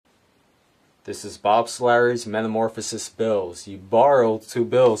This is Bob Solari's Metamorphosis bills. You borrow two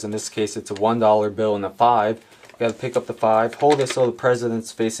bills. In this case, it's a $1 bill and a 5. You got to pick up the 5, hold it so the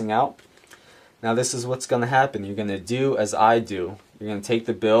president's facing out. Now this is what's going to happen. You're going to do as I do. You're going to take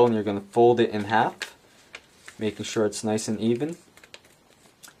the bill and you're going to fold it in half, making sure it's nice and even.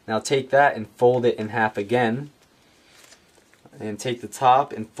 Now take that and fold it in half again. And take the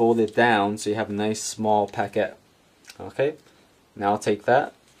top and fold it down so you have a nice small packet. Okay? Now take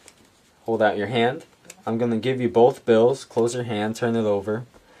that. Hold out your hand. I'm going to give you both bills. Close your hand, turn it over.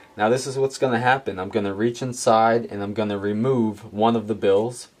 Now this is what's going to happen. I'm going to reach inside and I'm going to remove one of the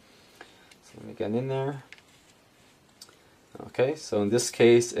bills. So let me get in there. Okay, so in this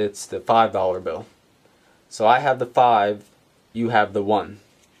case it's the $5 bill. So I have the 5, you have the 1.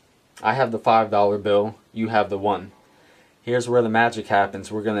 I have the $5 bill, you have the 1. Here's where the magic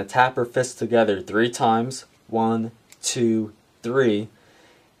happens. We're going to tap our fists together 3 times. 1, 2, 3.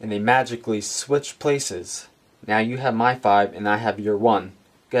 And they magically switch places. Now you have my 5 and I have your 1.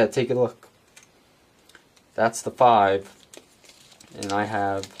 Go ahead, take a look. That's the 5 and I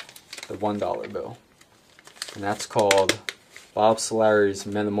have the $1 bill. And that's called Bob Solari's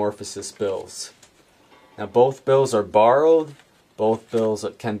Metamorphosis bills. Now both bills are borrowed, both bills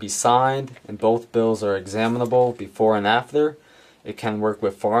can be signed, and both bills are examinable before and after. It can work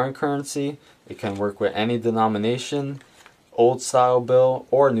with foreign currency, it can work with any denomination, old style bill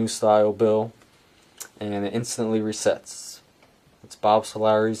or new style bill, and it instantly resets. It's Bob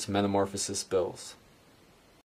Solari's Metamorphosis bills.